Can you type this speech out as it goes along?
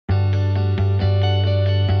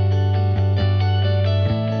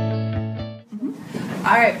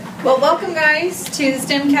All right. Well, welcome guys to the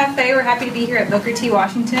STEM Cafe. We're happy to be here at Booker T,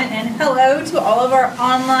 Washington. And hello to all of our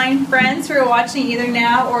online friends who are watching either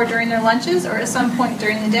now or during their lunches or at some point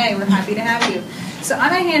during the day. We're happy to have you. So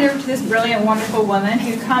I'm going to hand over to this brilliant, wonderful woman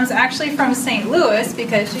who comes actually from St. Louis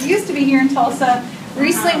because she used to be here in Tulsa,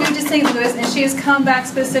 recently moved to St. Louis, and she has come back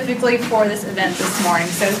specifically for this event this morning.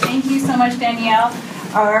 So thank you so much, Danielle,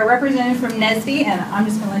 our representative from NSBE, and I'm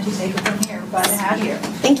just going to let you take it from here. Glad to have you.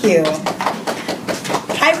 Thank you.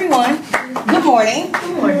 Hi, everyone. Good morning.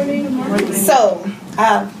 Good morning. Good morning. So,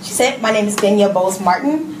 she said, my name is Danielle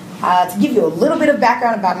Bowles-Martin. To give you a little bit of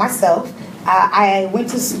background about myself, I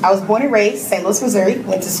was born and raised St. Louis, Missouri.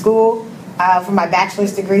 Went to school for my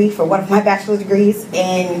bachelor's degree, for one of my bachelor's degrees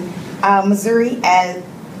in Missouri at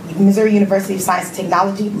Missouri University of Science and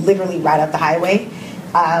Technology, literally right up the highway.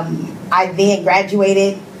 I then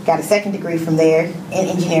graduated, got a second degree from there in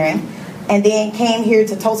engineering, and then came here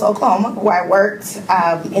to Tulsa, Oklahoma, where I worked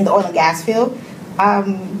in the oil and gas field,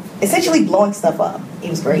 essentially blowing stuff up. It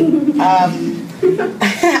was great.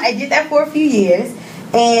 I did that for a few years,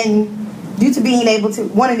 and due to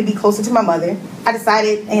wanting to be closer to my mother, I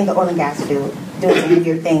decided in the oil and gas field, doing some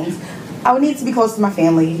weird things, I would need to be close to my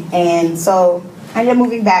family, and so I ended up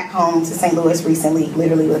moving back home to St. Louis recently,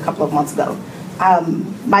 literally a couple of months ago.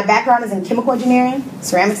 My background is in chemical engineering,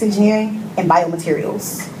 ceramics engineering, and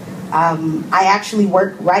biomaterials. I actually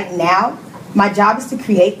work right now. My job is to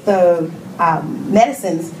create the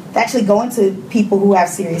medicines that actually go into people who have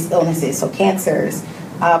serious illnesses, so cancers,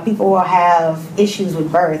 people who have issues with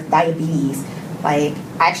birth, diabetes. Like,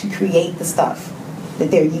 I actually create the stuff that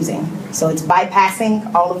they're using. So it's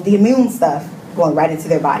bypassing all of the immune stuff, going right into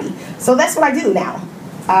their body. So that's what I do now.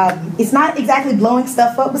 It's not exactly blowing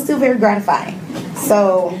stuff up, but still very gratifying.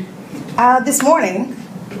 So this morning,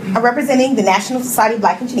 I'm representing the National Society of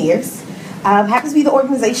Black Engineers. Happens to be the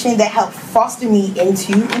organization that helped foster me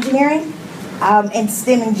into engineering and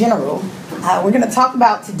STEM in general. We're going to talk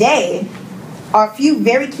about today are a few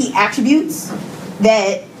very key attributes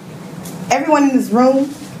that everyone in this room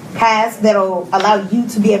has that'll allow you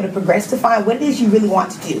to be able to progress to find what it is you really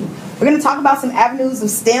want to do. We're going to talk about some avenues of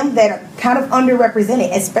STEM that are kind of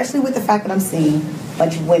underrepresented, especially with the fact that I'm seeing a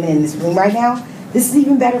bunch of women in this room right now. This is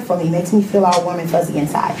even better for me. It makes me feel all warm and fuzzy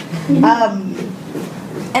inside.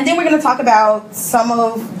 And then we're going to talk about some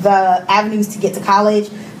of the avenues to get to college,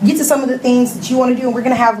 get to some of the things that you want to do, and we're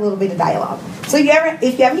going to have a little bit of dialogue. So if you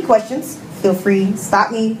have any questions, feel free.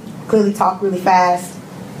 Stop me, clearly talk really fast.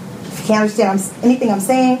 If you can't understand anything I'm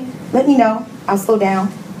saying, let me know. I'll slow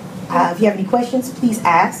down. If you have any questions, please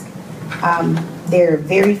ask. There are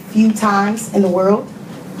very few times in the world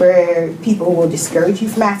where people will discourage you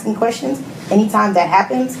from asking questions. Anytime that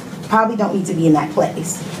happens, you probably don't need to be in that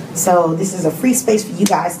place. So this is a free space for you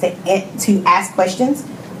guys to ask questions,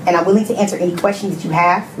 and I'm willing to answer any questions that you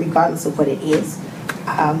have, regardless of what it is.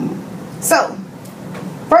 So,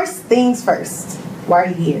 first things first, why are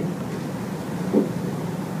you here?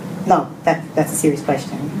 No, that's a serious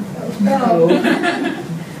question. No.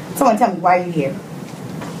 Someone tell me, why are you here?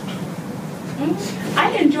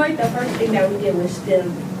 I enjoyed the first thing that we did with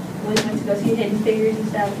STEM. We went to go see Hidden Figures and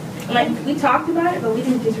stuff. Like, we talked about it, but we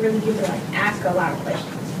didn't just really get to ask a lot of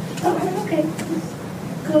questions. Oh, okay, let's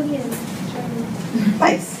go again.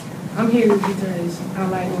 Nice. I'm here because I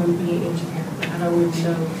like to be an engineer. I don't really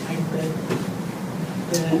know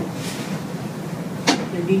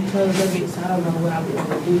the details of it, so I don't know what I would want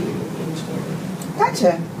to do in engineering.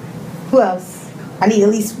 Gotcha. Who else? I need at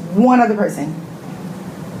least one other person.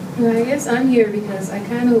 Well, I guess I'm here because I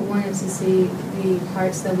kind of wanted to see the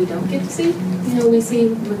parts that we don't get to see. You know, we see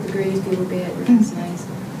what the grades people get, which is nice,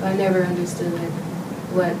 but I never understood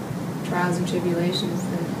what trials and tribulations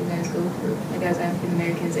that you guys go through, like as African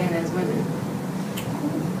Americans and as women.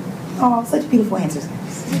 Oh, such beautiful answers.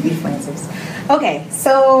 Such beautiful answers. Okay,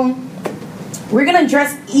 so we're gonna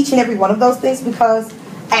address each and every one of those things because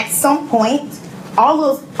at some point, all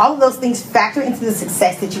of those things factor into the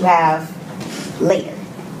success that you have later,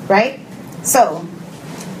 right? So,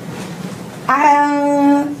 I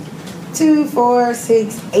have 2, 4,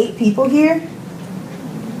 6, 8 people here.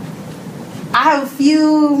 I have a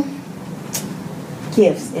few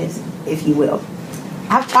gifts, if you will.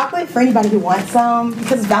 I have chocolate for anybody who wants some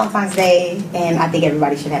because it's Valentine's Day and I think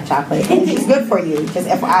everybody should have chocolate. And it's good for you, just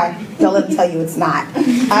FYI, don't let me tell you it's not.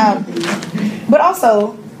 But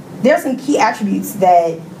also, there are some key attributes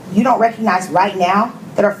that you don't recognize right now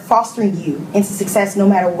that are fostering you into success no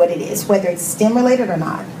matter what it is, whether it's STEM related or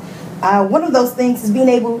not. One of those things is being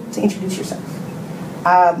able to introduce yourself.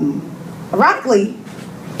 Ironically,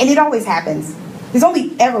 and it always happens, there's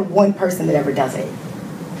only ever one person that ever does it.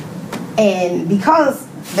 And because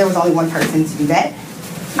there was only one person to do that,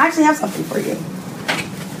 I actually have something for you.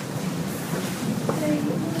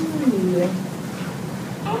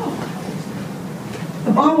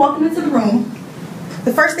 Upon walking into the room,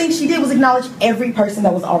 the first thing she did was acknowledge every person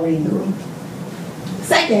that was already in the room.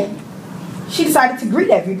 Second, she decided to greet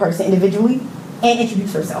every person individually and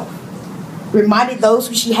introduce herself. Reminded those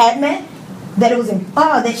who she had met that it was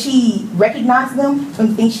that she recognized them from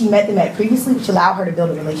the things she met them at previously, which allowed her to build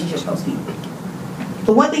a relationship with those people.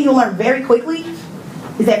 The one thing you'll learn very quickly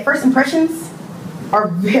is that first impressions are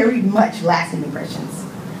very much lasting impressions.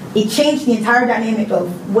 It changed the entire dynamic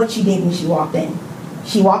of what she did when she walked in.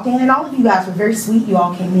 She walked in and all of you guys were very sweet. You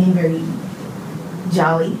all came in very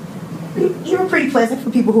jolly. You were pretty pleasant for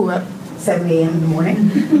people who were up 7 a.m. in the morning.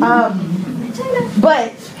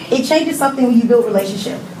 But it changes something when you build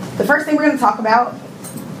relationship. The first thing we're going to talk about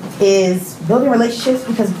is building relationships,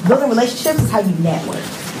 because building relationships is how you network.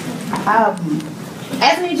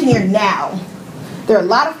 As an engineer now, there are a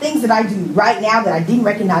lot of things that I do right now that I didn't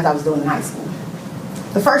recognize I was doing in high school.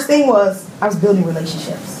 The first thing was I was building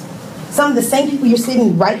relationships. Some of the same people you're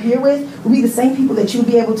sitting right here with will be the same people that you'll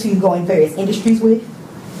be able to go in various industries with.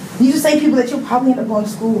 These are the same people that you'll probably end up going to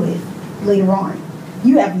school with later on.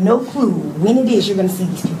 You have no clue when it is you're going to see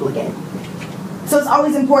these people again. So it's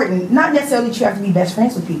always important, not necessarily that you have to be best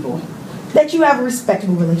friends with people, that you have a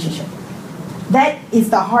respectable relationship. That is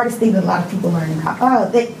the hardest thing that a lot of people learn in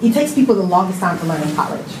college. It takes people the longest time to learn in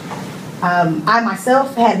college. I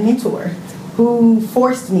myself had a mentor who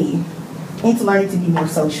forced me into learning to be more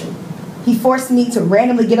social. He forced me to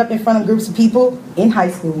randomly get up in front of groups of people in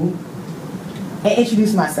high school and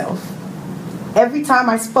introduce myself. Every time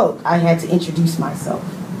I spoke, I had to introduce myself.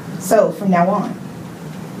 So from now on,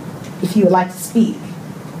 if you would like to speak,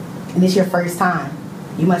 and it's your first time,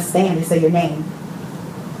 you must stand and say your name.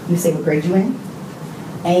 You say what grade you're in,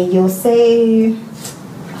 and you'll say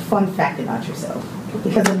a fun fact about yourself,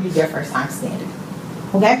 because it'll be your first time standing.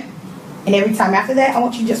 Okay? And every time after that, I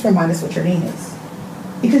want you to just remind us what your name is,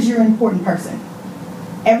 because you're an important person.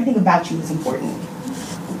 Everything about you is important.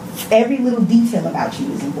 Every little detail about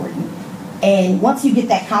you is important. And once you get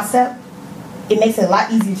that concept, it makes it a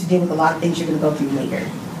lot easier to deal with a lot of things you're going to go through later,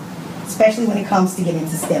 especially when it comes to getting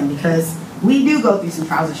into STEM, because we do go through some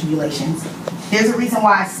trials and tribulations. There's a reason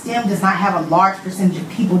why STEM does not have a large percentage of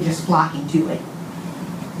people just flocking to it.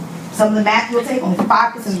 Some of the math you'll take, only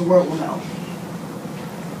 5% of the world will know.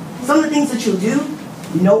 Some of the things that you'll do,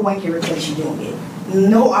 no one can replace you doing it.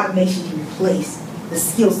 No automation can replace the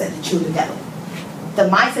skill set that you'll develop. The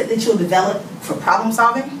mindset that you'll develop for problem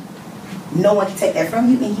solving, no one can take that from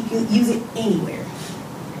you, and you can use it anywhere.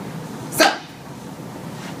 So,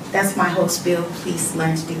 that's my whole spiel. Please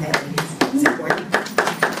learn to do that, ladies. It's important.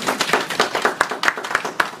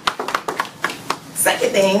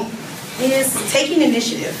 Second thing is taking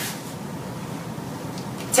initiative.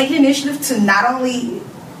 Taking initiative to not only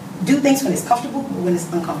do things when it's comfortable, but when it's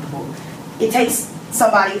uncomfortable. It takes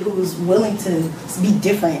somebody who's willing to be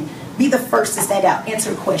different, be the first to stand out,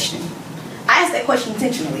 answer a question. I asked that question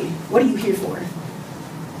intentionally. What are you here for?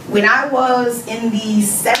 When I was in the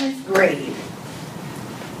 7th grade,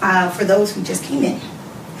 for those who just came in,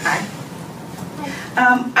 hi.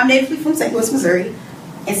 I'm natively from St. Louis, Missouri.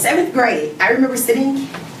 In 7th grade, I remember sitting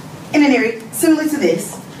in an area similar to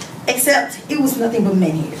this, except it was nothing but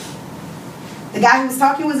men here. The guy who was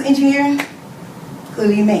talking was an engineer,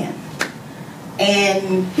 clearly a man.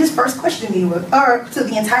 And his first question to me, or to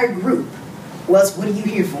the entire group, was, what are you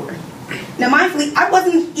here for? Now, mindfully, I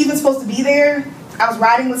wasn't even supposed to be there. I was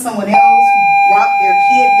riding with someone else who brought their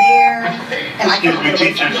kid there. And Excuse me,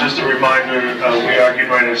 teachers, just a reminder, we are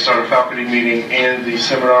getting ready to start a faculty meeting in the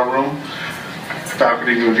seminar room. We're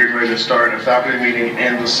getting ready to start a faculty meeting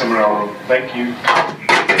in the seminar room. Thank you.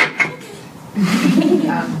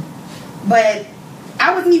 But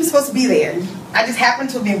I wasn't even supposed to be there. I just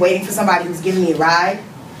happened to have been waiting for somebody who was giving me a ride.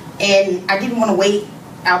 And I didn't want to wait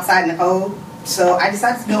outside in the cold. So I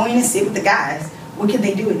decided to go in and sit with the guys. What could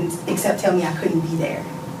they do except tell me I couldn't be there?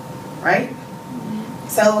 Right?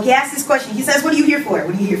 So he asked this question. He says, what are you here for?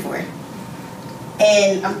 What are you here for?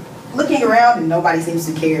 And I'm looking around and nobody seems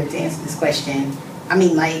to care to answer this question. I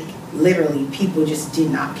mean, like, literally, people just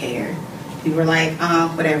did not care. People were like,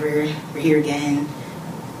 whatever, we're here again.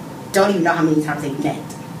 Don't even know how many times they've met.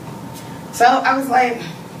 So I was like,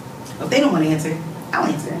 if they don't want to answer, I'll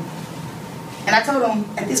answer. And I told them,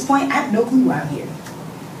 at this point, I have no clue why I'm here.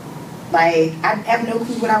 Like, I have no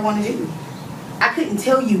clue what I want to do. I couldn't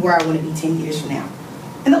tell you where I want to be 10 years from now.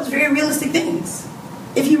 And those are very realistic things.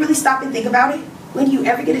 If you really stop and think about it, when do you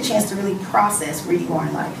ever get a chance to really process where you are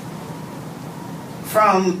in life?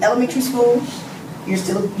 From elementary school,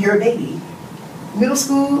 you're a baby. Middle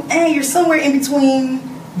school, you're somewhere in between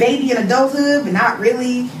baby in adulthood, but not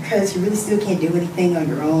really, because you really still can't do anything on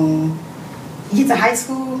your own. You get to high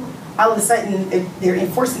school, all of a sudden they're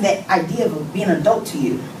enforcing that idea of being an adult to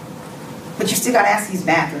you, but you still got to ask to use the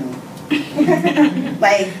bathroom.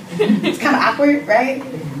 Like, it's kind of awkward, right?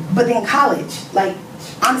 But then college, like,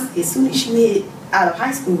 honestly, as soon as you hit out of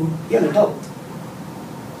high school, you're an adult.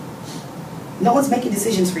 No one's making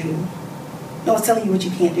decisions for you. No one's telling you what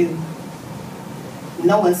you can't do.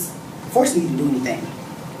 No one's forcing you to do anything.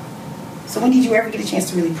 So when did you ever get a chance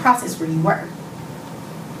to really process where you were?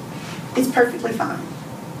 It's perfectly fine.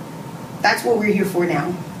 That's what we're here for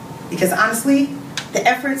now. Because honestly, the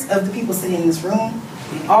efforts of the people sitting in this room,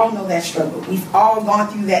 we all know that struggle. We've all gone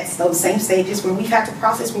through those same stages where we've had to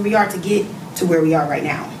process where we are to get to where we are right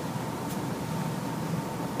now.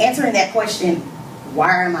 Answering that question,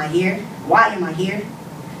 why am I here? Why am I here?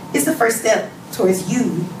 Is the first step towards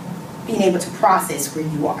you being able to process where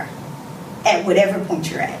you are at whatever point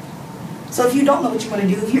you're at. So if you don't know what you want to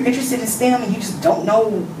do, if you're interested in STEM and you just don't know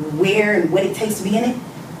where and what it takes to be in it,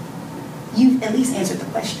 you've at least answered the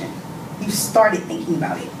question. You've started thinking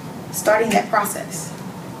about it, starting that process.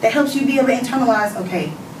 That helps you be able to internalize,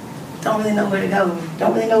 okay, don't really know where to go,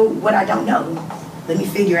 don't really know what I don't know. Let me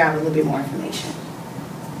figure out a little bit more information.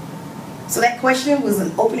 So that question was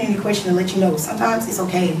an open-ended question to let you know sometimes it's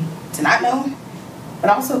okay to not know, but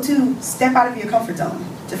also to step out of your comfort zone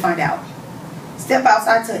to find out. Step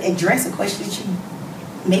outside to address a question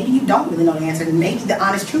that maybe you don't really know the answer, and maybe the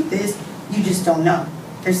honest truth is you just don't know.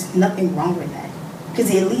 There's nothing wrong with that, because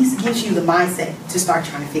it at least gives you the mindset to start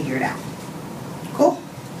trying to figure it out. Cool?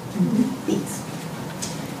 Thanks.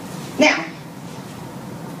 Now,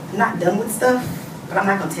 I'm not done with stuff, but I'm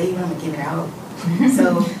not going to tell you when I'm going to give it out.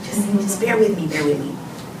 So just bear with me, bear with me.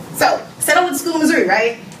 So, settled with school in Missouri,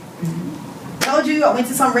 right? Told you I went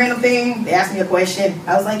to some random thing. They asked me a question.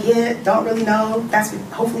 I was like, yeah, don't really know. That's what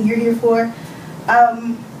hopefully you're here for.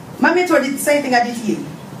 My mentor did the same thing I did to you.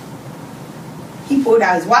 He pulled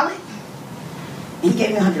out his wallet and he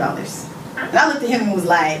gave me $100. And I looked at him and was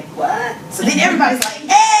like, what? So then everybody's like,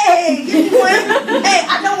 hey, give me one. Hey,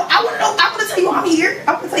 I want to tell you I'm here.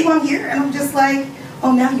 I want to tell you I'm here. And I'm just like,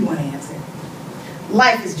 oh, now you want to answer.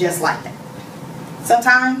 Life is just like that.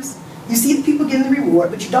 Sometimes you see the people getting the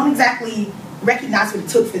reward, but you don't exactly recognize what it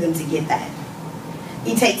took for them to get that.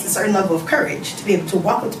 It takes a certain level of courage to be able to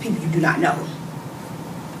walk up to people you do not know.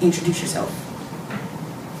 Introduce yourself.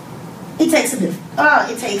 It takes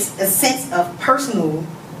a sense of personal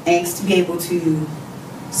angst to be able to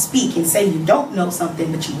speak and say you don't know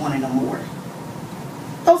something, but you want to know more.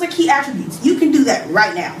 Those are key attributes. You can do that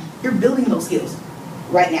right now. You're building those skills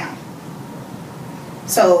right now.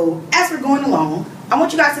 So as we're going along, I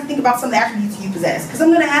want you guys to think about some of the attributes you possess, because I'm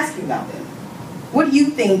going to ask you about them. What do you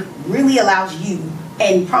think really allows you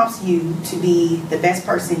and prompts you to be the best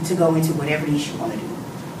person to go into whatever it is you want to do?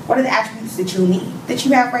 What are the attributes that you'll need, that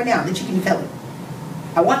you have right now, that you can develop?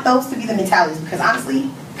 I want those to be the mentalities, because honestly,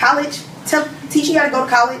 college, teaching you how to go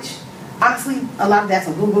to college, honestly, a lot of that's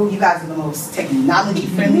on Google. You guys are the most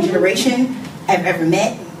technology-friendly generation I've ever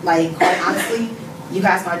met. Like, quite honestly, you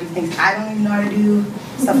guys know how to do things I don't even know how to do,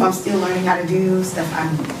 stuff I'm still learning how to do, stuff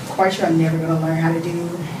I'm quite sure I'm never going to learn how to do.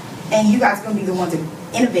 And you guys are going to be the ones that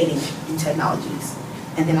are innovating new technologies.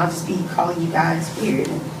 And then I'll just be calling you guys weird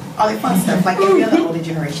and all that fun stuff like every other older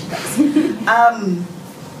generation does.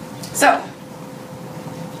 So,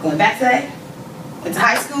 going back to that, went to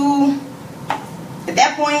high school. At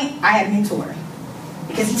that point, I had a mentor,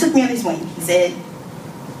 because he took me on his wing. He said,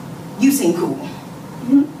 you seem cool.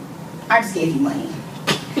 I just gave you money.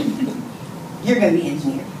 You're going to be an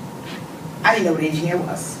engineer. I didn't know what an engineer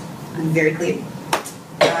was. I'm very clear.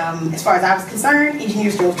 As far as I was concerned,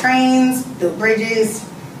 engineers drove trains, built bridges,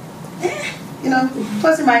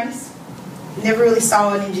 plus or minus. Never really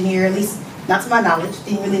saw an engineer, at least not to my knowledge.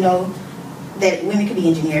 Didn't really know that women could be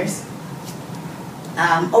engineers.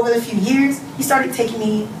 Over the few years, he started taking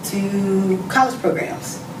me to college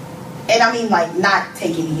programs. And I mean, like, not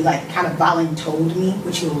taking me, like, kind of voluntold me,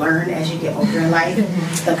 which you'll learn as you get older in life.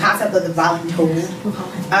 The concept of the voluntold.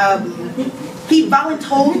 He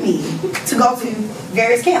voluntold me to go to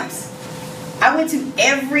various camps. I went to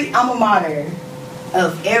every alma mater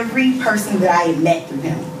of every person that I had met through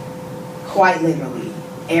him. Quite literally,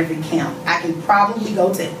 every camp. I could probably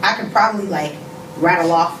like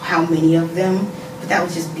rattle off how many of them, but that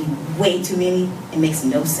would just be way too many. It makes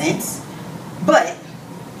no sense. But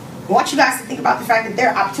I want you guys to think about the fact that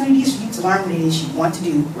there are opportunities for you to learn what it is you want to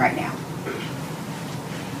do right now.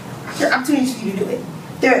 There are opportunities for you to do it.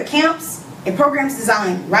 There are camps and programs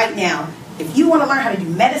designed right now. If you want to learn how to do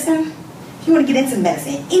medicine, if you want to get into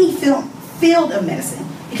medicine, any field of medicine,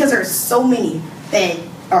 because there are so many that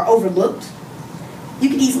are overlooked, you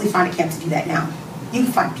can easily find a camp to do that now. You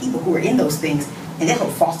can find people who are in those things, and they'll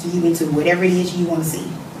foster you into whatever it is you want to see.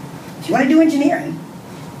 If you want to do engineering,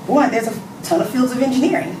 boy, there's a ton of fields of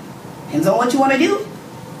engineering. Depends on what you want to do.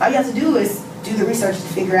 All you have to do is do the research to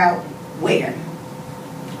figure out where.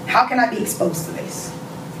 How can I be exposed to this?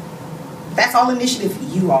 That's all initiative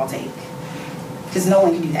you all take, because no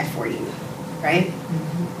one can do that for you, right?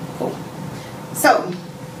 Mm-hmm. Cool. So,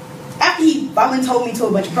 after he volunteered me to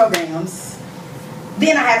a bunch of programs,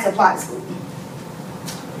 then I had to apply to school.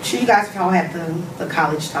 I'm sure you guys have all had the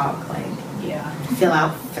college talk, like fill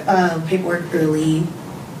out paperwork early,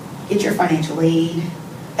 get your financial aid.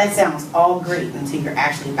 That sounds all great until you're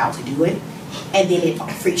actually about to do it, and then it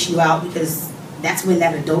freaks you out because that's when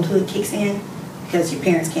that adulthood kicks in, because your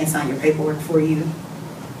parents can't sign your paperwork for you,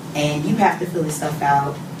 and you have to fill this stuff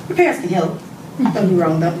out. Your parents can help. Don't be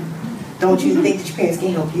wrong though. Don't you think that your parents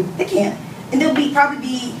can't help you? They can't. And they'll probably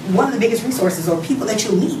be one of the biggest resources, or people that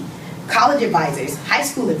you'll meet. College advisors, high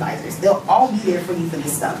school advisors, they'll all be there for you for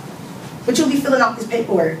this stuff. But you'll be filling out this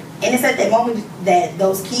paperwork, and it's at that moment that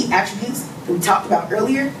those key attributes that we talked about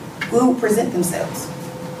earlier will present themselves.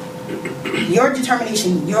 Your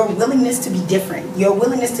determination, your willingness to be different, your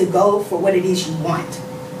willingness to go for what it is you want,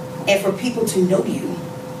 and for people to know you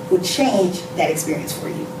will change that experience for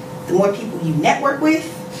you. The more people you network with,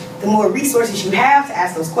 the more resources you have to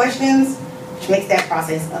ask those questions, which makes that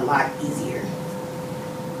process a lot easier.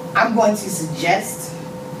 I'm going to suggest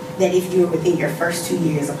that if you're within your first 2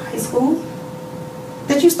 years of high school,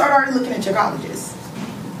 that you start already looking at your colleges.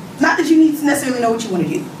 Not that you need to necessarily know what you want to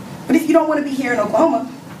do, but if you don't want to be here in Oklahoma,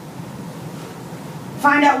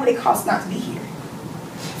 find out what it costs not to be here.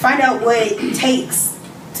 Find out what it takes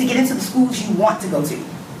to get into the schools you want to go to.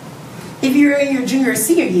 If you're in your junior or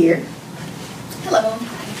senior year, hello.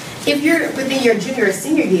 If you're within your junior or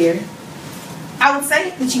senior year, I would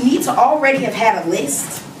say that you need to already have had a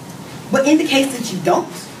list, but in the case that you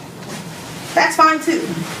don't, that's fine too.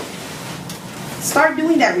 Start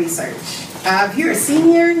doing that research. If you're a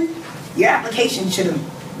senior, your application should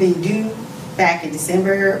have been due back in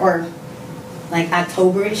December or like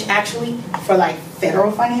October-ish actually for like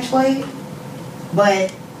federal financial aid,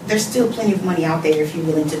 but there's still plenty of money out there if you're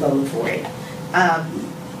willing to go look for it.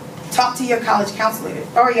 Talk to your college counselor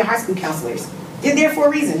or your high school counselors. They're there for a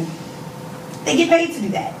reason. They get paid to do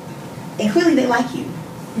that, and clearly they like you,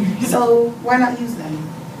 so why not use them?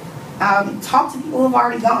 Talk to people who have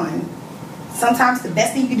already gone. Sometimes the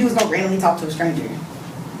best thing you can do is go randomly talk to a stranger.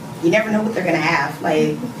 You never know what they're gonna have.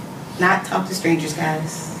 Like, not talk to strangers,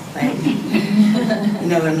 guys. Like, you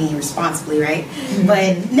know what I mean, responsibly, right?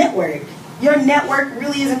 But network. Your network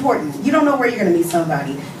really is important. You don't know where you're gonna meet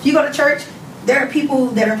somebody. If you go to church, there are people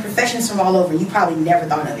that are professionals from all over. You probably never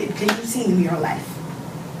thought of it because you've seen them your whole life.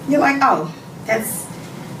 You're like, oh, that's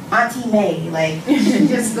Auntie May. Like, she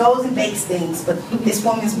just goes and bakes things. But this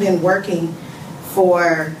woman's been working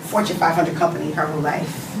for Fortune 500 company her whole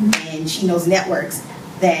life. And she knows networks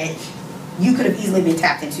that you could have easily been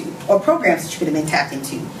tapped into, or programs that you could have been tapped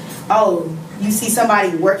into. Oh, you see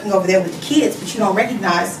somebody working over there with the kids, but you don't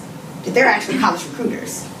recognize that they're actually college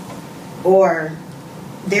recruiters. Or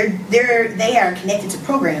they are connected to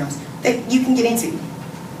programs that you can get into.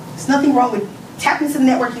 There's nothing wrong with tapping into the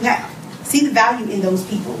network you have. See the value in those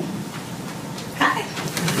people. Hi.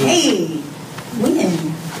 Hey.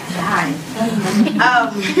 Win. Hi.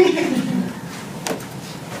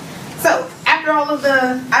 So after all of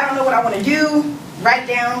the, I don't know what I want to do, write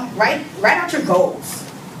out your goals.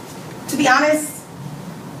 To be honest,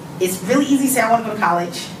 it's really easy to say I want to go to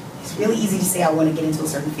college. It's really easy to say I want to get into a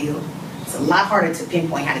certain field. It's a lot harder to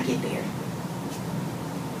pinpoint how to get there.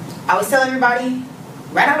 I always tell everybody,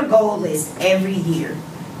 write out a goal list every year.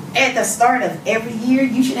 At the start of every year,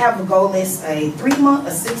 you should have a goal list, a 3-month,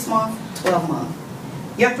 a 6-month,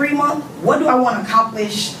 12-month. Your 3-month, what do I want to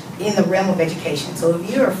accomplish in the realm of education? So if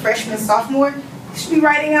you're a freshman, sophomore, you should be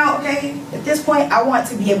writing out, okay, at this point, I want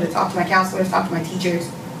to be able to talk to my counselors, talk to my teachers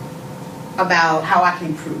about how I can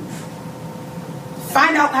improve.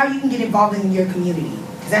 Find out how you can get involved in your community,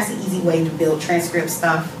 because that's an easy way to build transcript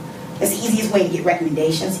stuff. It's the easiest way to get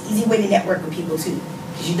recommendations, easy way to network with people too,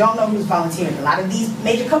 because you don't know who's volunteering. A lot of these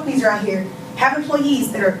major companies around here have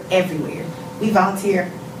employees that are everywhere. We volunteer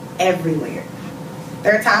everywhere.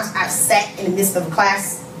 There are times I've sat in the midst of a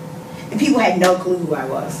class and people had no clue who I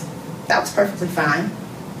was. That was perfectly fine,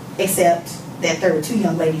 except that there were 2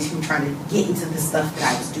 young ladies who were trying to get into the stuff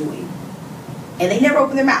that I was doing. And they never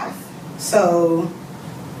opened their mouth. So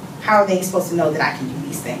how are they supposed to know that I can do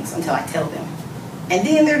these things until I tell them? And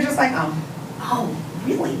then they're just like, oh,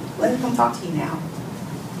 really? Let me come talk to you now.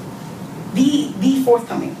 Be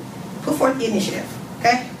forthcoming. Put forth the initiative.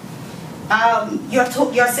 Okay? Your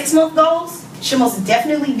 6-month goals should most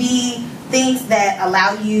definitely be things that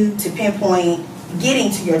allow you to pinpoint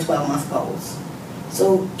getting to your 12-month goals.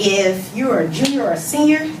 So if you're a junior or a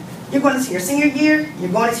senior, you're going into your senior year,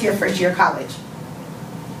 you're going into your first year of college.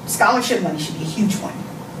 Scholarship money should be a huge one.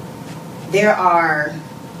 There are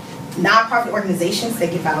nonprofit organizations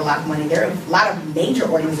that give out a lot of money. There are a lot of major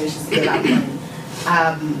organizations that give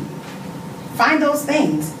out money. Find those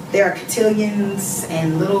things. There are cotillions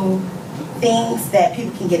and little things that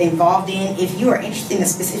people can get involved in. If you are interested in a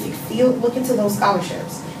specific field, look into those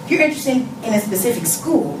scholarships. If you're interested in a specific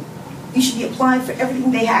school, you should be applying for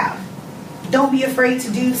everything they have. Don't be afraid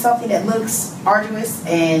to do something that looks arduous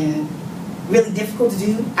and really difficult to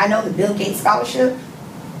do. I know the Bill Gates scholarship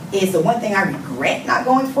is the one thing I regret not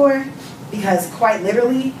going for, because quite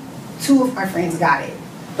literally 2 of my friends got it.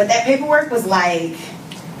 But that paperwork was like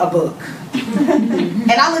a book.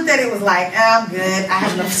 And I looked at it, was like, I'm good, I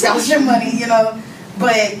have enough scholarship money, you know.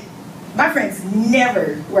 But my friends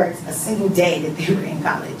never worked a single day that they were in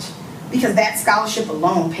college, because that scholarship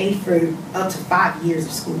alone paid for up to 5 years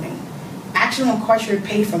of schooling. Actually, I'm quite sure it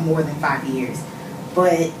paid for more than 5 years,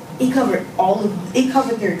 but it covered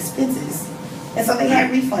their expenses. And so they had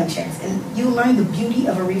refund checks, and you learn the beauty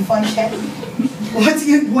of a refund check once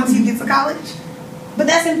you get to college. But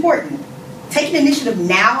that's important. Taking initiative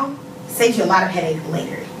now saves you a lot of headache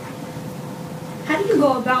later. How do you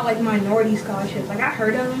go about like minority scholarships? Like, I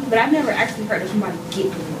heard of them, but I've never actually heard of somebody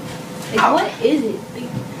getting them. Like, what is it?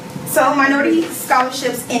 So minority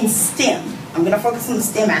scholarships in STEM. I'm going to focus on the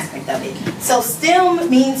STEM aspect of it. So STEM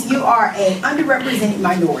means you are an underrepresented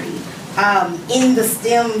minority in the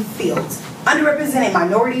STEM fields. Underrepresented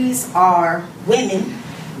minorities are women,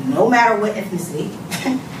 no matter what ethnicity,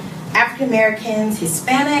 African Americans,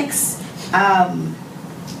 Hispanics,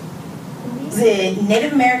 the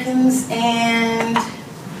Native Americans, and I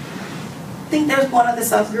think there's one other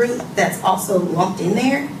subgroup that's also lumped in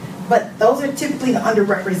there. But those are typically the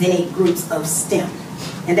underrepresented groups of STEM.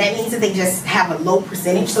 And that means that they just have a low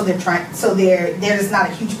percentage, so there's not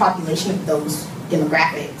a huge population of those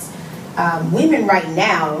demographics. Women right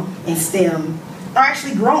now in STEM are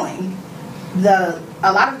actually growing. A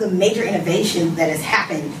lot of the major innovation that has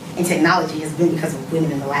happened in technology has been because of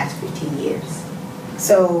women in the last 15 years.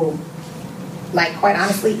 So, like, quite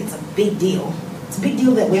honestly, it's a big deal. It's a big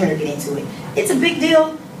deal that women are getting into it. It's a big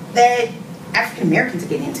deal that African Americans are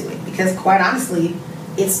getting into it, because quite honestly,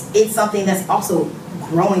 it's something that's also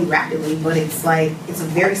growing rapidly, but it's a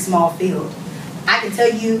very small field. I can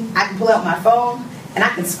tell you, I can pull out my phone and I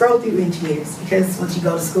can scroll through engineers, because once you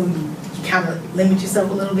go to school, you kind of limit yourself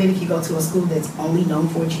a little bit if you go to a school that's only known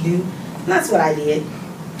for what you do. And that's what I did.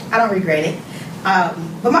 I don't regret it.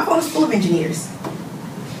 But my phone is full of engineers.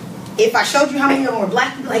 If I showed you how many of them were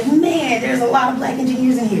black, you'd be like, man, there's a lot of black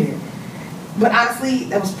engineers in here. But honestly,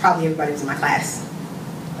 that was probably everybody who was in my class.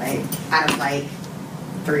 Like, out of like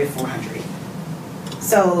 300 or 400.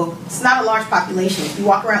 So it's not a large population. If you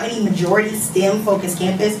walk around any majority STEM-focused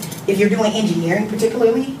campus, if you're doing engineering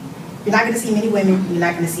particularly, you're not going to see many women, you're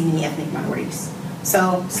not going to see many ethnic minorities.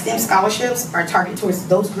 So STEM scholarships are targeted towards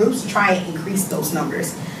those groups to try and increase those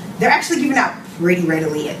numbers. They're actually given out pretty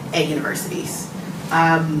readily at universities.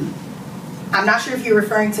 I'm not sure if you're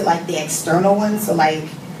referring to like the external ones, so like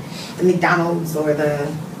the McDonald's or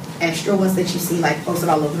the extra ones that you see like posted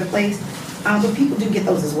all over the place. But people do get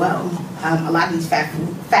those as well. A lot of these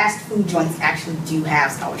fast food joints actually do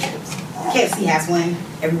have scholarships. KFC has one.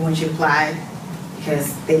 Everyone should apply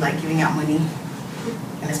because they like giving out money,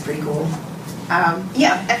 and it's pretty cool.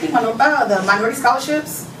 Yeah, I think the minority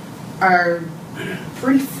scholarships are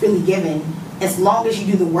pretty freely given as long as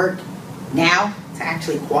you do the work now to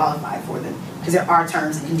actually qualify for them, because there are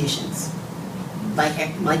terms and conditions,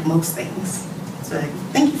 like most things. So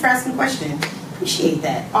thank you for asking the question. Appreciate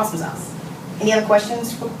that. Awesome sauce. Any other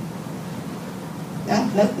questions? Nope.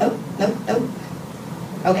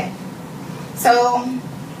 Okay. So,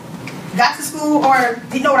 got to school or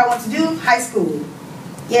didn't know what I wanted to do? High school.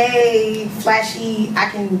 Yay, flashy. I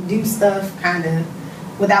can do stuff kind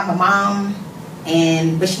of without my mom,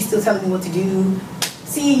 but she's still telling me what to do.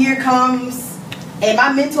 Senior year comes, and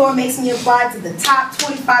my mentor makes me apply to the top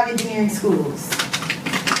 25 engineering schools.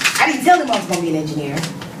 I didn't tell him I was going to be an engineer.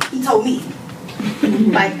 He told me.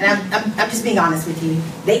 Like, and I'm just being honest with you.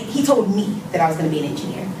 He told me that I was going to be an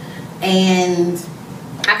engineer, and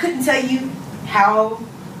I couldn't tell you how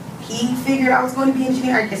he figured I was going to be an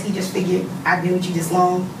engineer. I guess he just figured I've been with you this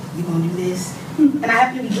long, you're going to do this, and I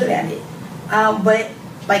happen to be good at it. But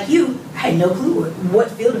like you, I had no clue what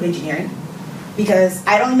field of engineering, because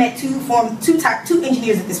I'd only met two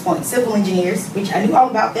engineers at this point, civil engineers, which I knew all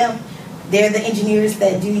about them, They're the engineers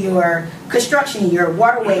that do your construction, your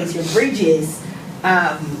waterways, your bridges,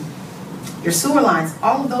 your sewer lines.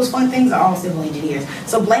 All of those fun things are all civil engineers.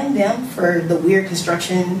 So blame them for the weird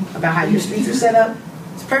construction about how your streets are set up.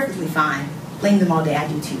 It's perfectly fine. Blame them all day. I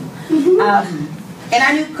do too. And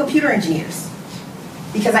I knew computer engineers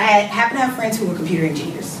because I happened to have friends who were computer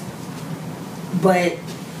engineers. But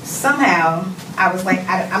somehow I was like,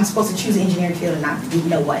 I'm supposed to choose an engineering field and not you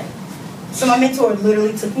know what. So my mentor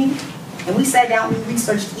literally took me and we sat down, we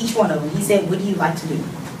researched each one of them. He said, what do you like to do?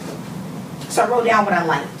 So I wrote down what I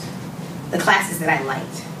liked, the classes that I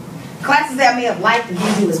liked. Classes that I may have liked and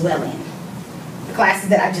didn't do as well in. The classes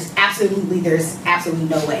that I just there's absolutely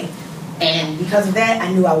no way. And because of that,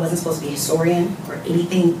 I knew I wasn't supposed to be a historian or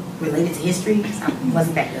anything related to history because I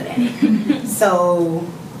wasn't that good at it. So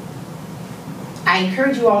I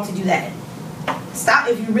encourage you all to do that. Stop,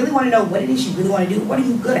 if you really want to know what it is you really want to do, what are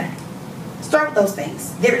you good at? Start with those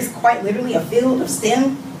things. There is quite literally a field of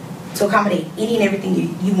STEM to accommodate any and everything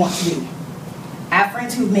you want to do. I have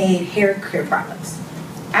friends who've made hair care products.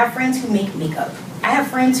 I have friends who make makeup. I have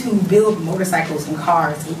friends who build motorcycles and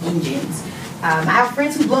cars and engines. I have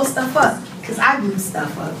friends who blow stuff up, because I blew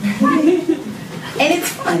stuff up. And it's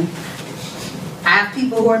fun. I have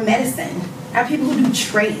people who are medicine. I have people who do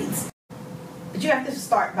trades. But you have to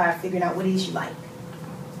start by figuring out what it is you like.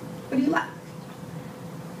 What do you like?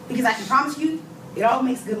 Because I can promise you, it all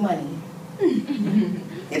makes good money.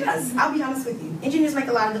 It does. I'll be honest with you. Engineers make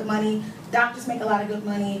a lot of good money. Doctors make a lot of good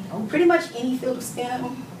money. Pretty much any field of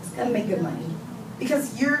STEM is going to make good money.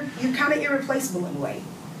 Because you're kind of irreplaceable in a way.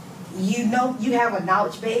 You know, you have a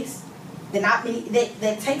knowledge base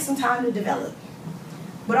that takes some time to develop.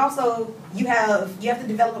 But also, you have to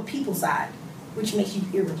develop a people side, which makes you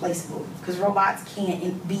irreplaceable. Because robots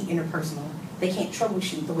can't be interpersonal. They can't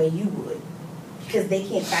troubleshoot the way you would. Because they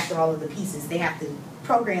can't factor all of the pieces. They have to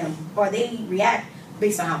program, or they react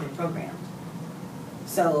based on how they're programmed.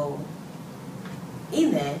 So,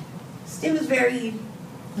 in that, STEM is very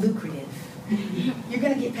lucrative. You're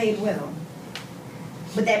going to get paid well.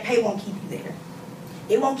 But that pay won't keep you there.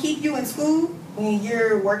 It won't keep you in school when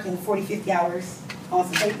you're working 40, 50 hours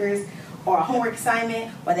on some papers, or a homework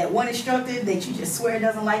assignment, or that one instructor that you just swear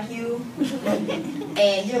doesn't like you.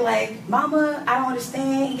 And you're like, Mama, I don't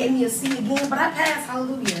understand. He gave me a C again, but I passed,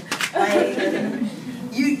 hallelujah.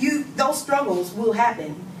 Like, those struggles will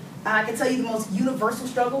happen. I can tell you the most universal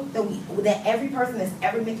struggle that every person that's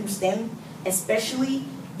ever been through STEM, especially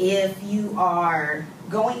if you are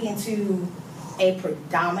going into a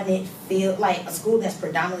predominant field, like a school that's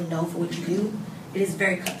predominantly known for what you do, it is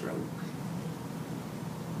very cutthroat.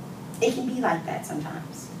 It can be like that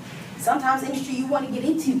sometimes. Sometimes the industry you want to get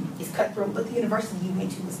into is cutthroat, but the university you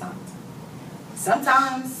went to is not.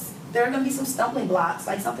 Sometimes there are going to be some stumbling blocks,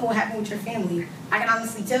 like something will happen with your family. I can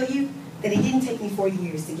honestly tell you that it didn't take me 4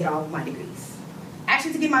 years to get all of my degrees.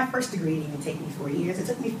 Actually, to get my first degree, it didn't even take me 4 years. It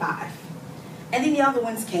took me 5. And then the other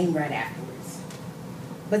ones came right afterwards.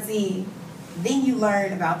 But see, then you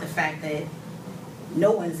learn about the fact that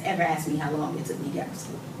no one's ever asked me how long it took me to get out of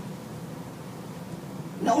school.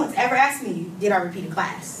 No one's ever asked me, did I repeat a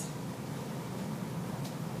class?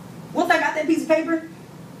 Once I got that piece of paper,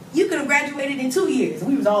 you could have graduated in 2 years,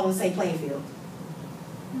 and we was all on the same playing field.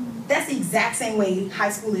 That's the exact same way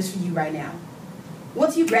high school is for you right now.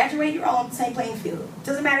 Once you graduate, you're all on the same playing field.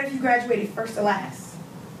 Doesn't matter if you graduated first or last.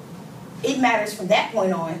 It matters from that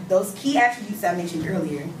point on, those key attributes I mentioned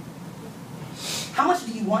earlier. How much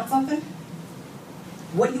do you want something?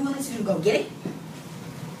 What are you willing to do to go get it?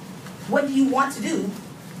 What do you want to do?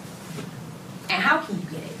 And how can you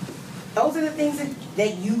get it? Those are the things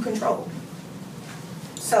that you control.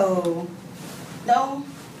 So, no,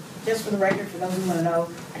 just for the record, for those who want to know,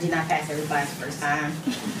 I did not pass every class the first time.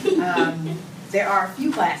 There are a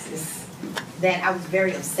few classes that I was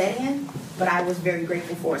very upset in, but I was very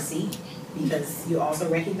grateful for a C, because you also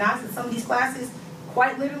recognize that some of these classes,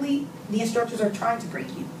 quite literally, the instructors are trying to break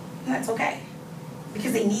you. And that's okay,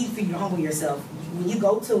 because they need for you to humble yourself. When you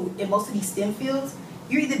go to, in most of these STEM fields,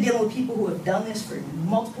 you're either dealing with people who have done this for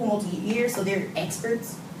multiple years, so they're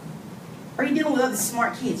experts, or you're dealing with other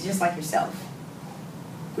smart kids just like yourself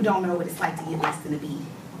who don't know what it's like to get less than a B.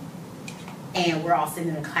 And we're all sitting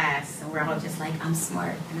in a class, and we're all just like, I'm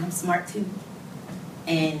smart, and I'm smart too.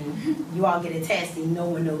 And you all get a test, and no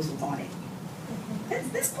one knows what's on it.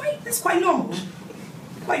 That's quite normal.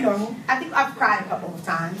 Quite normal. I think I've cried a couple of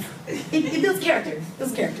times. It builds character. It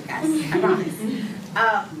builds character, guys. I promise.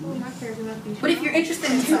 But if you're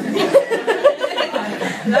interested in something,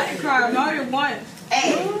 Let it cry more than once.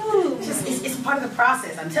 hey, it's part of the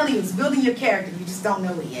process. I'm telling you, it's building your character. You just don't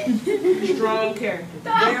know it yet. Strong character.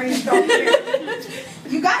 Very strong character.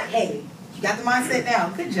 You got it. Hey, Got the mindset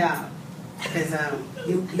down. Good job. Because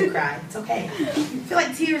you cried. It's okay. I feel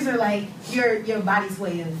like tears are like your body's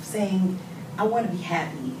way of saying, I want to be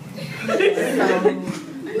happy. So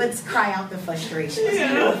let's cry out the frustration.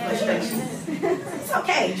 It's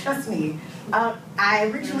okay. Trust me. I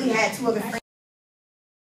originally had 2 other friends.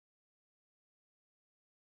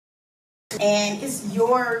 And it's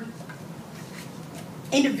your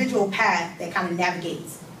individual path that kind of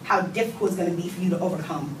navigates how difficult it's going to be for you to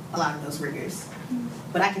overcome a lot of those rigors.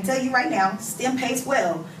 But I can tell you right now, STEM pays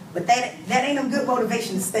well, but that ain't a good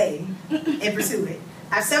motivation to stay and pursue it.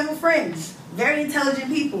 I have several friends, very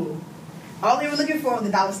intelligent people. All they were looking for were the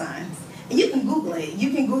dollar signs. And you can Google it. You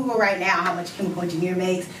can Google right now how much a chemical engineer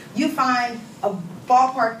makes. You find a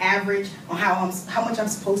ballpark average on how much I'm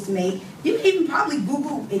supposed to make. You can even probably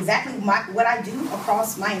Google exactly what I do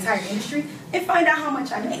across my entire industry and find out how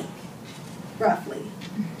much I make, roughly.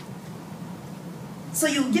 So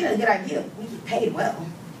you get a good idea. We get paid well.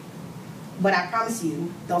 But I promise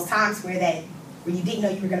you, those times where you didn't know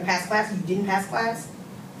you were going to pass class or you didn't pass class,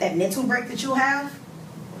 that mental break that you'll have,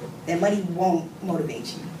 that money won't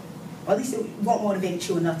motivate you. Or at least it won't motivate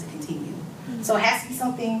you enough to continue. So it has to be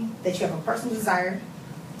something that you have a personal desire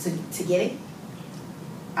to get it.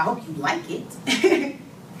 I hope you like it.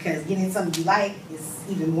 Because getting something you like is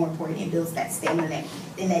even more important. It builds that stamina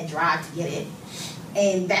and that drive to get it.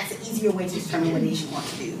 And that's an easier way to determine what it is you want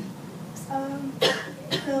to do.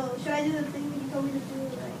 So should I do the thing that you told me to do?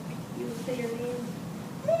 Like you say your name.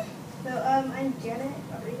 So I'm Janet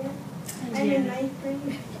Rodriguez. I'm in 9th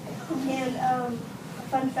grade. And a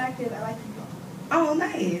fun fact is I like to draw. Oh,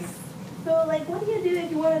 nice. So like, what do you do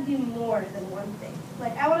if you want to do more than one thing?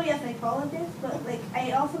 Like I want to be a psychologist, but like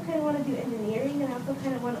I also kind of want to do engineering, and I also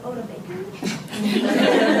kind of want to own a bakery.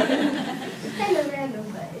 It's kind of random,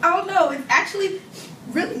 but. Oh no, it's actually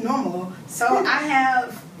really normal. So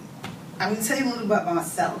I'm going to tell you a little bit about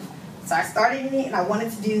myself. So I started in it and I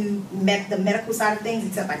wanted to do the medical side of things,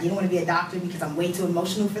 except I didn't want to be a doctor because I'm way too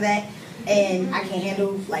emotional for that. And I can't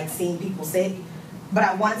handle like seeing people sick. But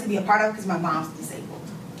I wanted to be a part of it because my mom's disabled.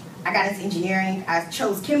 I got into engineering. I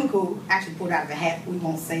chose chemical, actually pulled out of a hat. We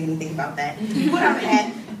won't say anything about that. Pulled out of a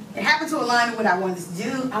hat. It happened to align with what I wanted to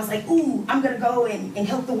do. I was like, ooh, I'm going to go and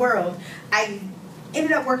help the world. I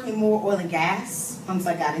ended up working more oil and gas once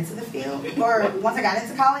I got into the field, or once I got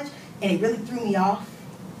into college, and it really threw me off.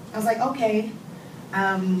 I was like, okay,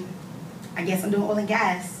 I guess I'm doing oil and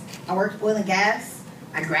gas. I worked oil and gas.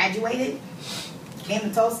 I graduated, came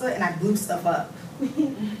to Tulsa, and I blew stuff up.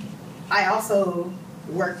 I also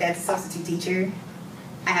worked as a substitute teacher.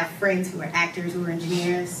 I have friends who are actors, who are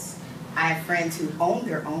engineers. I have friends who own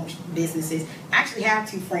their own businesses. I actually have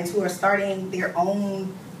 2 friends who are starting their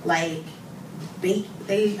own, like, I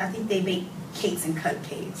think they bake cakes and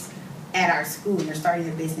cupcakes at our school, and they're starting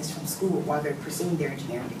their business from school while they're pursuing their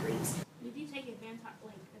engineering degrees. Did you take advanced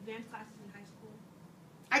classes in high school?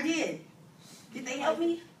 I did. Did they help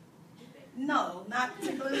me? No, not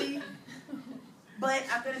particularly. But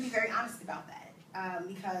I'm going to be very honest about that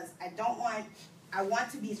because I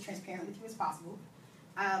want to be as transparent with you as possible.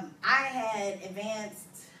 I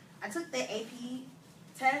took the AP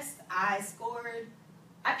test. I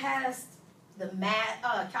passed the math,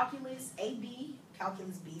 calculus AB,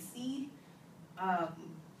 calculus BC,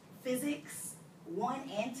 physics 1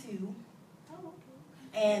 and 2,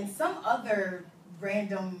 and some other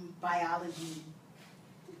random biology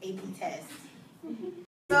AP tests.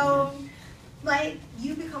 So, like,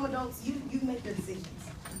 you become adults, you make your decisions,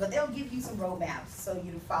 but they'll give you some roadmaps so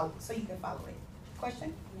you can follow it.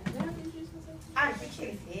 Question? Yeah. Can I introduce myself? I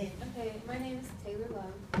appreciate it. Okay, my name is Taylor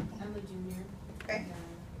Love. I'm a junior. Okay.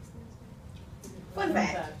 Fun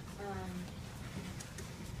fact.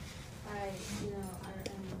 I'm like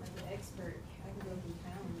an expert. I can go through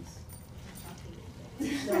pounds and talk to you.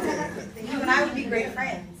 You and I would be great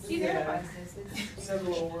friends. She verifies this. She's a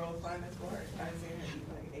little world finest sport. I've seen her eat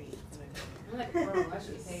like 8 in a day. I'm like, bro, I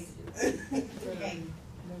should get paid to do this. Okay,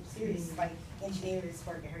 no, serious, like engineers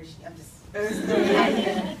work at Hershey. I'm just Just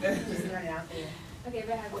running out there. Okay,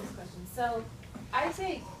 but I have this question. So, I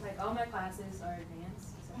take, like, all my classes are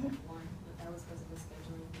advanced, except for one, but that was because of the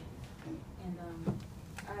scheduling thing. And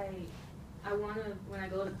I want to, when I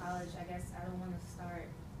go to college, I guess I don't want to start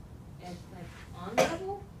at, like, on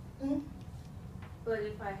level. Mm-hmm. But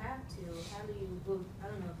if I have to, how do you, well, I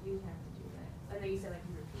don't know if you have to do that. I know you said, like,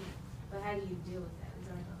 you repeat, but how do you deal with that? Is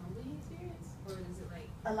it like a humbling experience? Or is it like?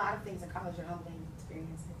 A lot of things in college are humbling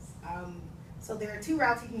experiences. So there are 2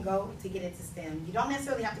 routes you can go to get into STEM. You don't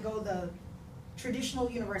necessarily have to go the traditional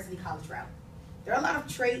university college route. There are a lot of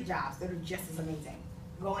trade jobs that are just as amazing.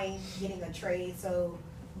 Getting a trade. So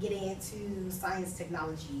getting into science,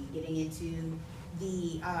 technology, getting into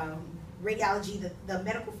the radiology, the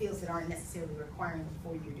medical fields that aren't necessarily requiring a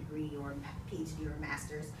 4-year degree or a PhD or a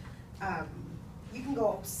master's. You can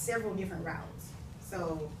go several different routes.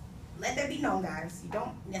 So let that be known, guys. You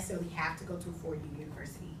don't necessarily have to go to a 4-year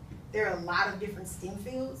university. There are a lot of different STEM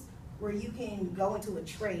fields where you can go into a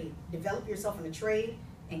trade, develop yourself in a trade,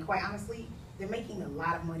 and quite honestly, they're making a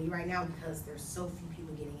lot of money right now because there's so few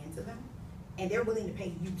people getting into them, and they're willing to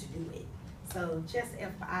pay you to do it. So just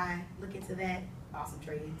FYI, look into that. Awesome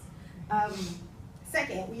trades.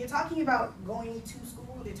 Second, when you're talking about going to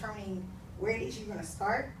school, determining where it is you're going to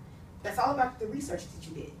start, that's all about the research that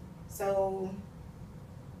you did. So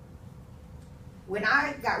when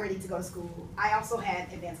I got ready to go to school, I also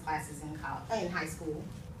had advanced classes in high school.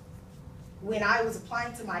 When I was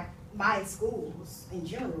applying to my schools in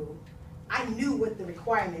general, I knew what the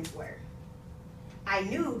requirements were. I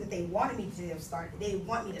knew that they wanted me to start. They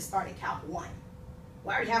want me to start at Calc 1.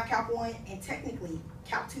 Well, I already have Calc 1 and technically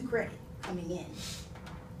Calc 2 credit coming in.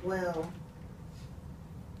 Well,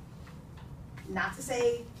 not to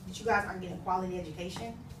say that you guys aren't getting quality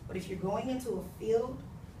education, but if you're going into a field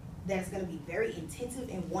that's going to be very intensive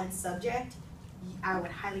in one subject, I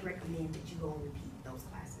would highly recommend that you go and repeat those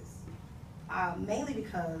classes. Mainly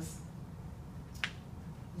because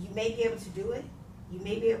you may be able to do it. You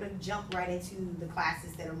may be able to jump right into the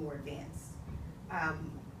classes that are more advanced.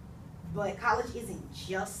 But college isn't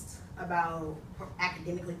just about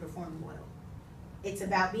academically performing well. It's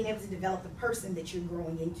about being able to develop the person that you're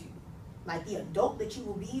growing into. Like the adult that you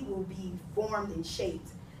will be formed and shaped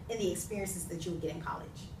in the experiences that you'll get in college.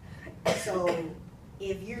 So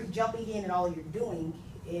if you're jumping in and all you're doing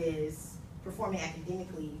is performing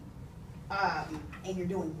academically and you're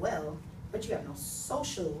doing well, but you have no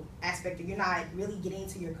social aspect, or you're not really getting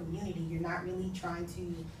into your community, you're not really trying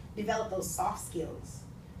to develop those soft skills,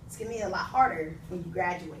 it's gonna be a lot harder when you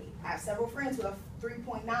graduate. I have several friends who have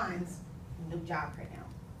 3.9s, no job right now.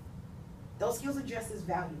 Those skills are just as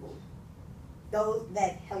valuable. Those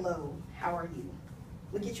that, hello, how are you,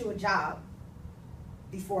 will get you a job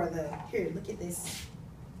before here, look at these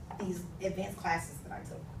advanced classes that I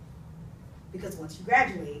took. Because once you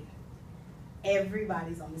graduate,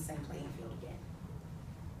 everybody's on the same playing field again.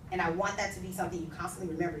 And I want that to be something you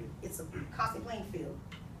constantly remember. It's a constant playing field.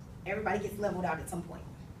 Everybody gets leveled out at some point.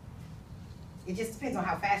 It just depends on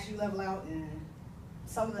how fast you level out and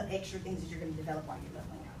some of the extra things that you're going to develop while you're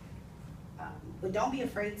leveling out. But don't be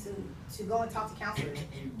afraid to go and talk to counselors.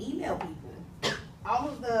 Email people. All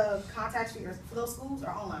of the contacts for those schools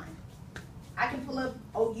are online. I can pull up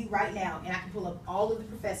OU right now, and I can pull up all of the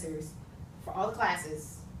professors for all the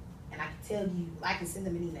classes, and I can tell you, I can send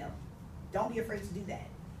them an email. Don't be afraid to do that.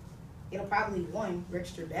 It'll probably, one,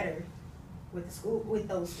 register better with the school, with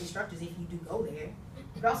those instructors if you do go there.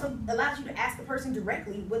 It also allows you to ask the person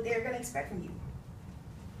directly what they're going to expect from you.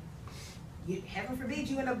 Heaven forbid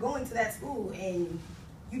you end up going to that school and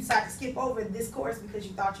you decide to skip over this course because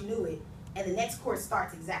you thought you knew it, and the next course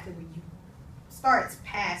starts exactly where you starts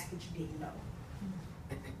past what you didn't know.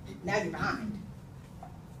 Now you're behind.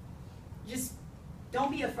 Just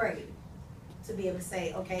don't be afraid to be able to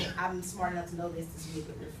say, okay, I'm smart enough to know this will be a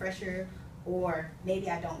good refresher, or maybe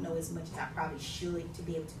I don't know as much as I probably should to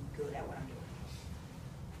be able to be good at what I'm doing.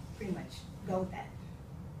 Pretty much, go with that.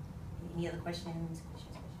 Any other questions?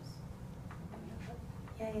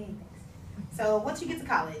 Yay, thanks. So once you get to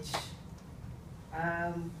college,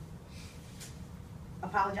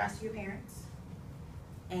 apologize to your parents,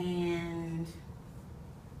 and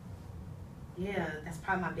yeah, that's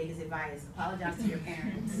probably my biggest advice. Apologize to your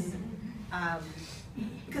parents.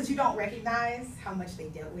 Because you don't recognize how much they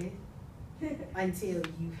dealt with until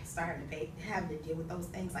you start having to deal with those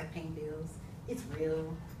things like paying bills. It's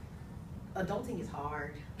real. Adulting is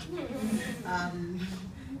hard.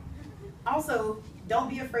 Also, don't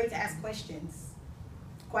be afraid to ask questions.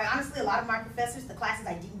 Quite honestly, a lot of my professors, the classes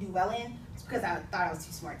I didn't do well in, it's because I thought I was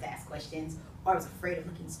too smart to ask questions, or I was afraid of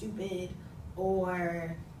looking stupid,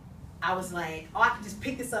 or I was like, oh, I could just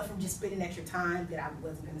pick this up from just spending extra time that I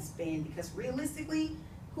wasn't going to spend, because realistically,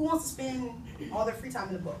 who wants to spend all their free time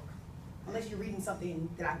in a book? Unless you're reading something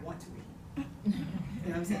that I want to read. You know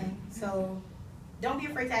what I'm saying? So don't be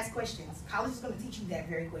afraid to ask questions. College is going to teach you that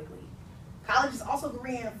very quickly. College is also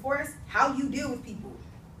going to reinforce how you deal with people.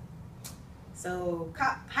 So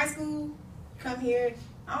high school, come here,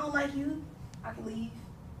 I don't like you, I can leave.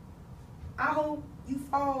 I hope you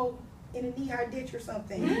fall in a knee-high ditch or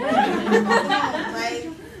something. Like,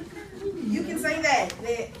 you can say that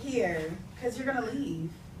here, because you're gonna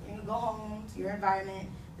leave. You're gonna go home to your environment,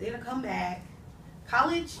 they're gonna come back.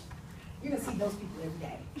 College, you're gonna see those people every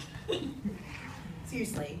day.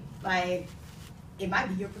 Seriously, like, it might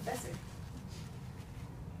be your professor.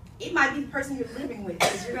 It might be the person you're living with,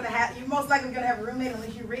 because you're most likely gonna have a roommate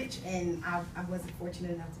unless you're rich, and I wasn't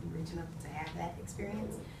fortunate enough to be rich enough to have that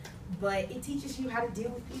experience. But it teaches you how to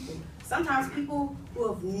deal with people. Sometimes people who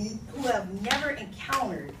have never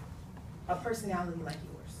encountered a personality like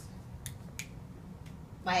yours.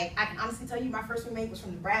 Like, I can honestly tell you, my first roommate was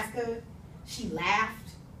from Nebraska. She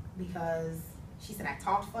laughed because she said I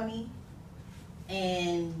talked funny,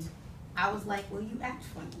 and I was like, well, you act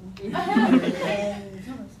funny. And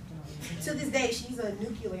to this day, she's a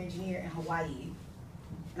nuclear engineer in Hawaii,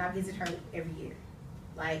 and I visit her every year.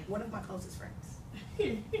 Like, one of my closest friends.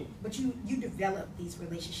 But you develop these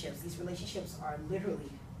relationships. These relationships are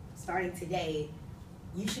literally, starting today,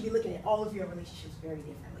 you should be looking at all of your relationships very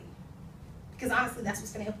differently. Because honestly, that's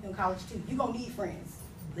what's gonna help you in college too. You're gonna need friends,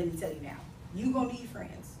 let me tell you now. You're gonna need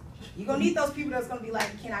friends. You're gonna need those people that's gonna be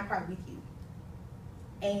like, can I cry with you?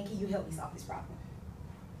 And can you help me solve this problem?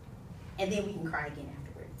 And then we can cry again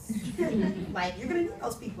afterwards. Like, you're gonna need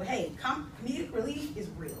those people. Hey, comedic relief is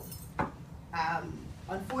real.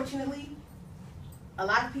 Unfortunately, a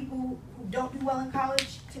lot of people who don't do well in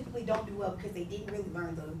college typically don't do well because they didn't really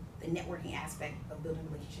learn the networking aspect of building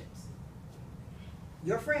relationships.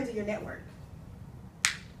 Your friends are your network.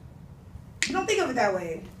 You don't think of it that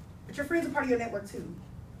way, but your friends are part of your network too.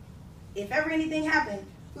 If ever anything happened,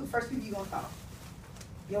 who the first people you're gonna call?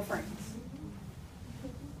 Your friends.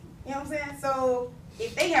 You know what I'm saying? So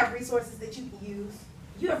if they have resources that you can use,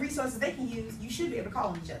 you have resources they can use, you should be able to call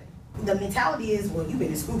on each other. The mentality is, well, you've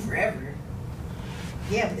been in school forever.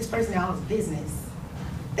 Yeah, but this person now has a business.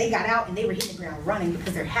 They got out and they were hitting the ground running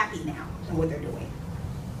because they're happy now in what they're doing.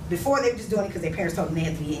 Before they were just doing it because their parents told them they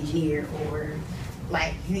had to be an engineer, or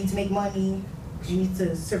like, you need to make money, you need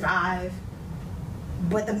to survive.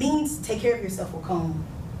 But the means to take care of yourself will come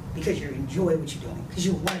because you enjoy what you're doing, because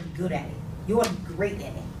you want to be good at it. You want to be great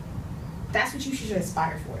at it. That's what you should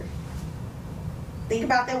aspire for. Think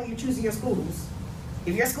about that when you're choosing your schools.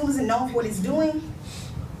 If your school isn't known for what it's doing,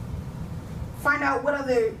 find out what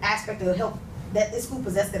other aspect of help that this school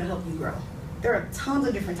possesses that'll help you grow. There are tons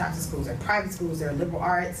of different types of schools. There are private schools, there are liberal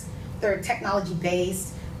arts, there are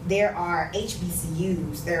technology-based, there are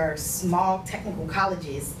HBCUs, there are small technical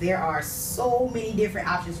colleges. There are so many different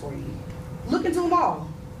options for you. Look into them all.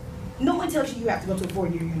 No one tells you have to go to a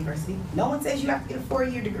 4-year university. No one says you have to get a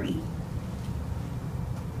 4-year degree.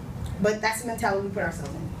 But that's the mentality we put ourselves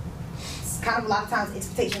in. It's kind of a lot of times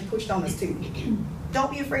expectation pushed on us too.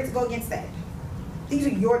 Don't be afraid to go against that. These are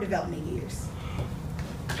your development years.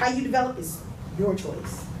 How you develop is your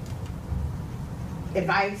choice.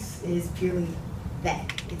 Advice is purely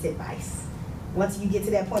that. It's advice. Once you get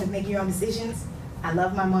to that point of making your own decisions, I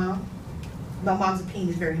love my mom. My mom's opinion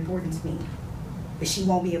is very important to me. But she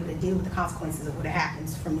won't be able to deal with the consequences of what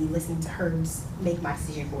happens from me listening to her make my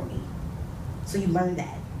decision for me. So you learn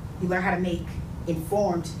that. You learn how to make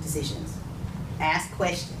informed decisions. Ask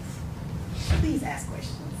questions. Please ask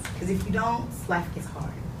questions. Because if you don't, life gets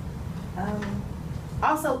hard.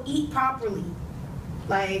 Also, eat properly.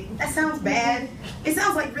 Like, that sounds bad. It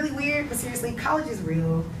sounds like really weird, but seriously, college is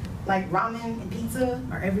real. Like, ramen and pizza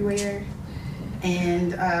are everywhere.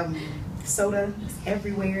 And soda is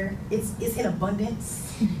everywhere. It's in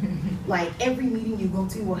abundance. Like, every meeting you go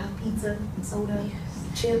to will have pizza and soda,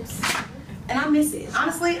 chips. And I miss it.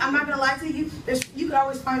 Honestly, I'm not gonna lie to you. You could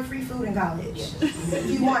always find free food in college if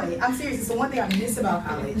you want it. I'm serious. It's the one thing I miss about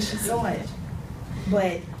college so much.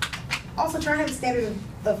 But also try to have a standard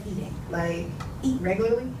of eating. Like, eat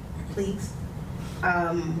regularly, please.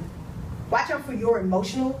 Watch out for your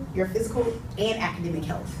emotional, your physical, and academic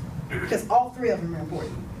health, because all three of them are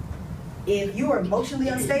important. If you are emotionally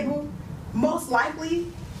unstable, most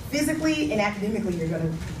likely, physically and academically, you're gonna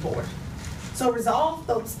be bored. So resolve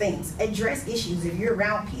those things. Address issues. If you're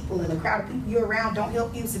around people and the crowd of people you're around don't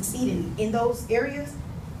help you succeed in those areas,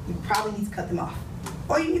 you probably need to cut them off.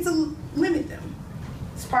 Or you need to limit them.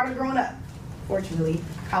 It's part of growing up. Fortunately,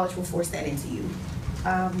 college will force that into you.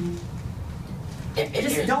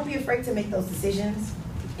 Just don't be afraid to make those decisions.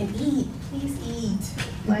 And eat. Please eat.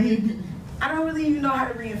 Like, I don't really even know how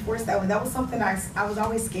to reinforce that one. That was something I was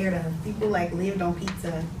always scared of. People like lived on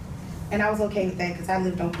pizza. And I was okay with that because I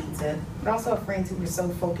lived on pizza. But also have friends who were so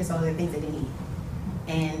focused on the things they didn't eat.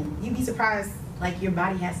 And you'd be surprised, like, your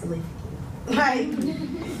body has to live with you.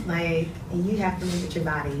 Like, and you have to live with your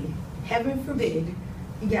body. Heaven forbid,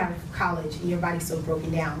 you get out of college and your body's so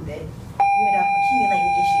broken down that you end up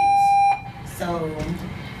accumulating issues. So,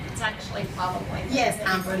 it's actually probably. yes,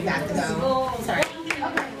 I'm really got to go. Sorry.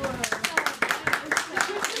 Okay.